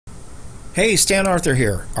Hey, Stan Arthur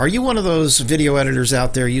here. Are you one of those video editors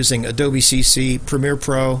out there using Adobe CC, Premiere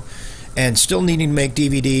Pro, and still needing to make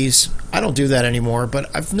DVDs? I don't do that anymore, but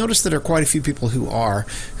I've noticed that there are quite a few people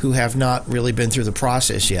who have not really been through the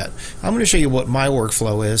process yet. I'm going to show you what my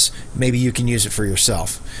workflow is. Maybe you can use it for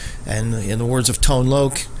yourself. And in the words of Tone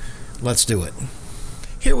Loc, let's do it.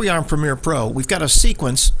 Here we are in Premiere Pro. We've got a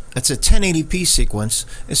sequence. It's a 1080p sequence.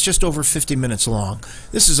 It's just over 50 minutes long.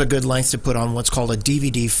 This is a good length to put on what's called a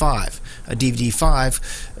DVD-5. A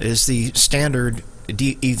DVD-5 is the standard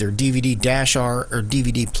either DVD-R or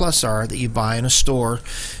DVD+R that you buy in a store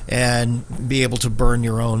and be able to burn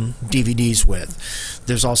your own DVDs with.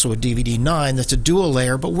 There's also a DVD-9 that's a dual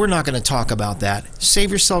layer, but we're not going to talk about that.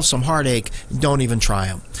 Save yourself some heartache. Don't even try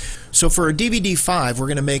them. So for a DVD-5, we're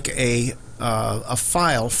going to make a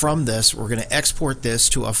file from this. We're going to export this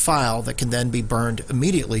to a file that can then be burned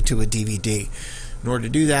immediately to a DVD. In order to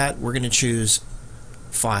do that, we're going to choose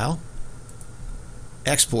File,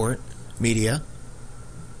 Export, Media,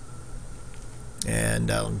 and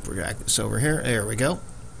let me drag this over here. There we go.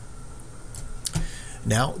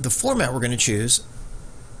 Now, the format we're going to choose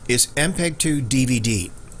is MPEG-2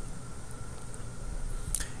 DVD.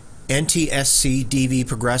 NTSC DV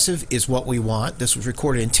progressive is what we want. This was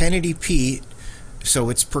recorded in 1080p, so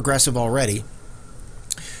it's progressive already.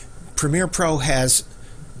 Premiere Pro has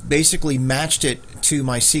basically matched it to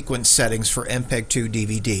my sequence settings for MPEG-2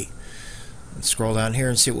 DVD. Let's scroll down here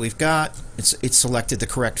and see what we've got. It's selected the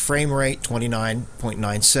correct frame rate,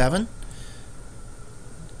 29.97.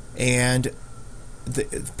 And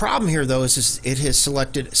the problem here, though, is it has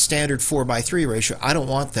selected standard 4:3 ratio. I don't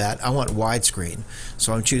want that. I want widescreen.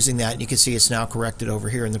 So I'm choosing that, and you can see it's now corrected over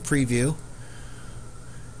here in the preview.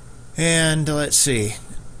 And let's see.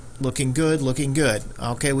 Looking good, looking good.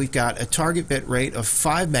 Okay, we've got a target bit rate of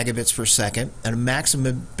 5 megabits per second and a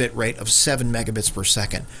maximum bit rate of 7 megabits per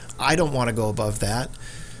second. I don't want to go above that.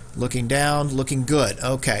 Looking down, looking good.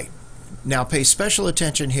 Okay. Now pay special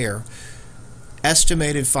attention here.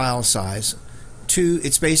 Estimated file size.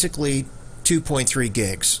 It's basically 2.3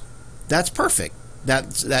 gigs. That's perfect.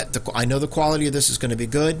 I know the quality of this is going to be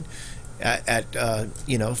good. At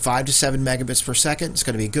 5 to 7 megabits per second, it's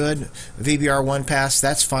going to be good. VBR1 pass,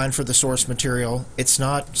 that's fine for the source material. It's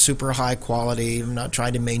not super high quality. I'm not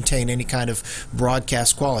trying to maintain any kind of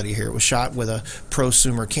broadcast quality here. It was shot with a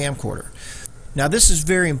prosumer camcorder. Now this is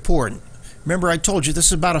very important. Remember, I told you this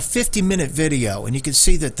is about a 50-minute video, and you can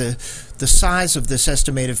see that the size of this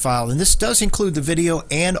estimated file, and this does include the video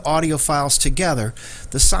and audio files together,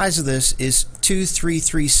 the size of this is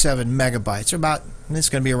 2337 megabytes, or about, it's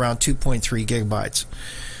going to be around 2.3 gigabytes.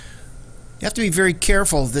 You have to be very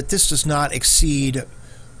careful that this does not exceed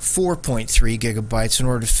 4.3 gigabytes in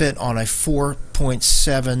order to fit on a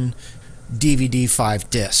 4.7 DVD-5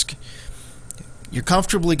 disc. You're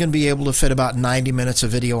comfortably going to be able to fit about 90 minutes of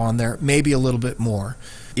video on there, maybe a little bit more.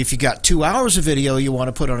 If you got 2 hours of video you want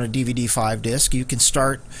to put on a DVD-5 disc, you can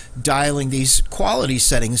start dialing these quality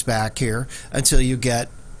settings back here until you get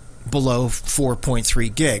below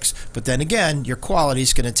 4.3 gigs. But then again, your quality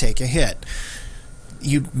is going to take a hit.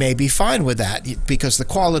 You may be fine with that because the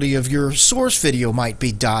quality of your source video might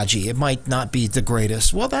be dodgy. It might not be the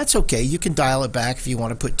greatest. Well, that's okay. You can dial it back if you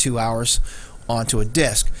want to put 2 hours onto a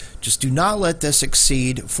disk. Just do not let this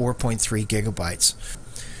exceed 4.3 gigabytes.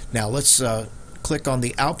 Now let's click on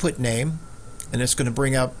the output name, and it's going to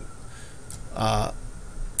bring up a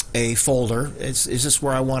folder. Is this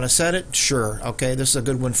where I want to set it? Sure. Okay, this is a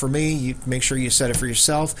good one for me. You make sure you set it for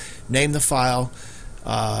yourself. Name the file.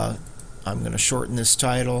 I'm going to shorten this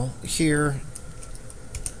title here.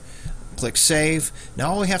 Click Save.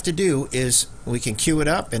 Now all we have to do is we can queue it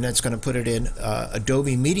up, and it's going to put it in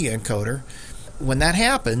Adobe Media Encoder. When that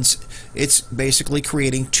happens, it's basically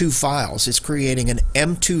creating 2 files. It's creating an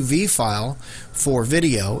M2V file for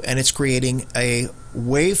video, and it's creating a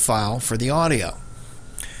WAV file for the audio.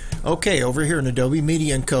 Okay, over here in Adobe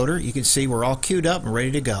Media Encoder, you can see we're all queued up and ready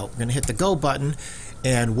to go. We're going to hit the Go button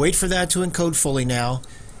and wait for that to encode fully now,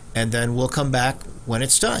 and then we'll come back when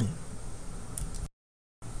it's done.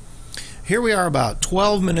 Here we are about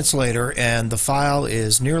 12 minutes later, and the file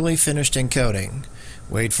is nearly finished encoding.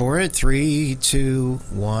 Wait for it. 3, 2,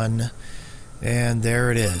 1, and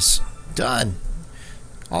there it is. Done.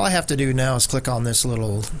 All I have to do now is click on this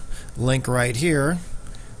little link right here.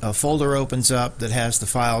 A folder opens up that has the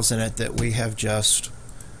files in it that we have just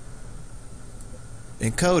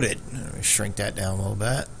encoded. Let me shrink that down a little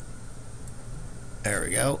bit. There we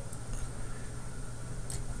go.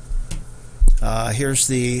 Here's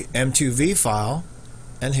the M2V file,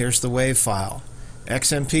 and here's the WAV file.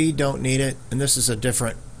 XMP, don't need it, and this is a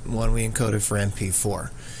different one we encoded for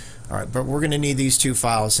MP4. All right, but we're going to need these two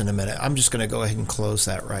files in a minute. I'm just going to go ahead and close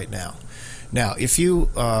that right now. Now, if you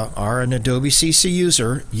are an Adobe CC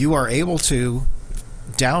user, you are able to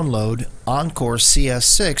download Encore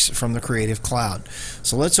CS6 from the Creative Cloud.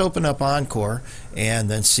 So let's open up Encore and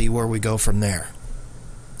then see where we go from there.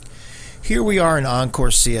 Here we are in Encore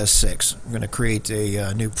CS6. I'm going to create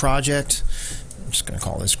a new project. I'm just going to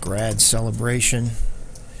call this Grad Celebration.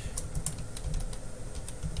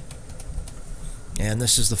 And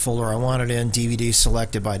this is the folder I want it in. DVD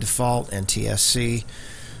selected by default and TSC.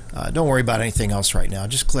 Don't worry about anything else right now.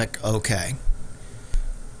 Just click OK.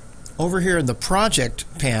 Over here in the project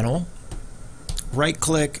panel, right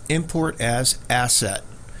click, import as asset.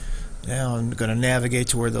 Now I'm going to navigate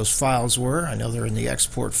to where those files were. I know they're in the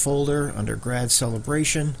export folder under Grad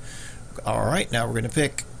Celebration. Alright, now we're going to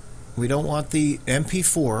pick, we don't want the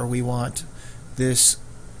MP4, we want this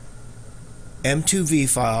M2V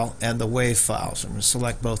file and the WAV file. So I'm going to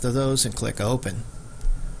select both of those and click open.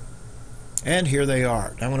 And here they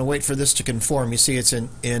are. I'm going to wait for this to conform. You see it's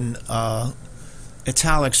in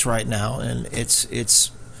italics right now, and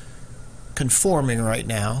it's conforming right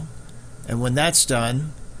now. And when that's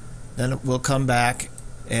done, then we'll come back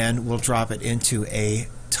and we'll drop it into a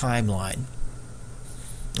timeline.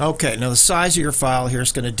 Okay, now the size of your file here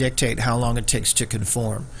is going to dictate how long it takes to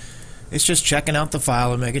conform. It's just checking out the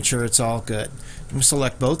file and making sure it's all good. I'm going to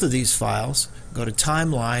select both of these files, go to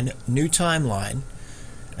Timeline, New Timeline,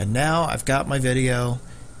 and now I've got my video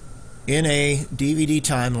in a DVD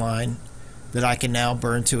timeline that I can now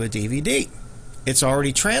burn to a DVD. It's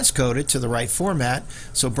already transcoded to the right format,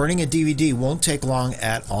 so burning a DVD won't take long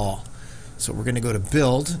at all. So we're going to go to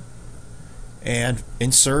Build and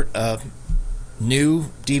insert a new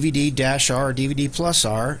DVD-R, DVD plus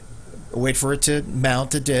R, wait for it to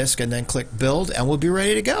mount the disc, and then click Build, and we'll be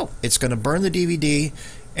ready to go. It's going to burn the DVD,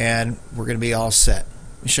 and we're going to be all set.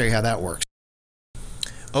 Let me show you how that works.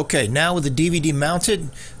 Okay, now with the DVD mounted,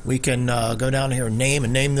 we can go down here and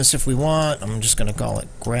name this if we want. I'm just going to call it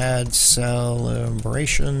Grad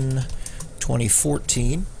Celebration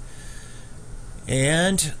 2014.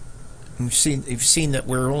 And you've seen that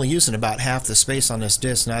we're only using about half the space on this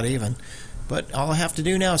disc, not even. But all I have to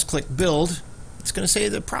do now is click Build. It's going to say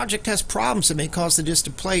the project has problems that may cause the disc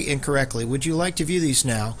to play incorrectly. Would you like to view these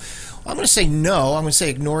now? I'm going to say no. I'm going to say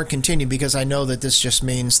ignore and continue, because I know that this just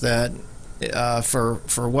means that for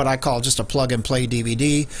what I call just a plug and play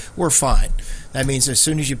DVD, we're fine. That means as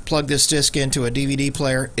soon as you plug this disc into a DVD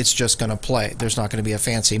player, it's just going to play. There's not going to be a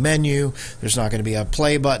fancy menu, there's not going to be a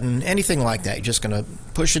play button, anything like that. You're just going to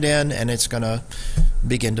push it in and it's going to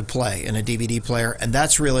begin to play in a DVD player, and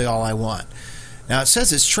that's really all I want. Now it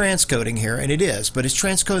says it's transcoding here, and it is, but it's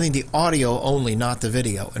transcoding the audio only, not the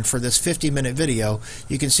video. And for this 50-minute video,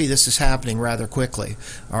 you can see this is happening rather quickly.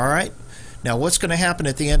 Alright? Now what's going to happen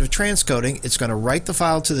at the end of transcoding, it's going to write the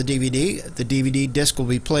file to the DVD. The DVD disc will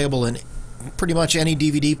be playable in pretty much any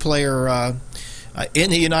DVD player in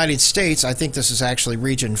the United States. I think this is actually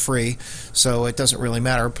region free, so it doesn't really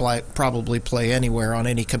matter. Probably play anywhere on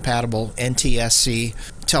any compatible NTSC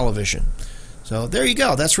television. So there you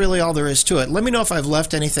go. That's really all there is to it. Let me know if I've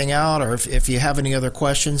left anything out, or if you have any other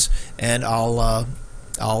questions, and I'll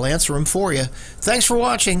answer them for you. Thanks for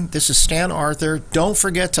watching. This is Stan Arthur. Don't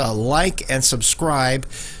forget to like and subscribe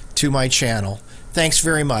to my channel. Thanks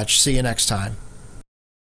very much. See you next time.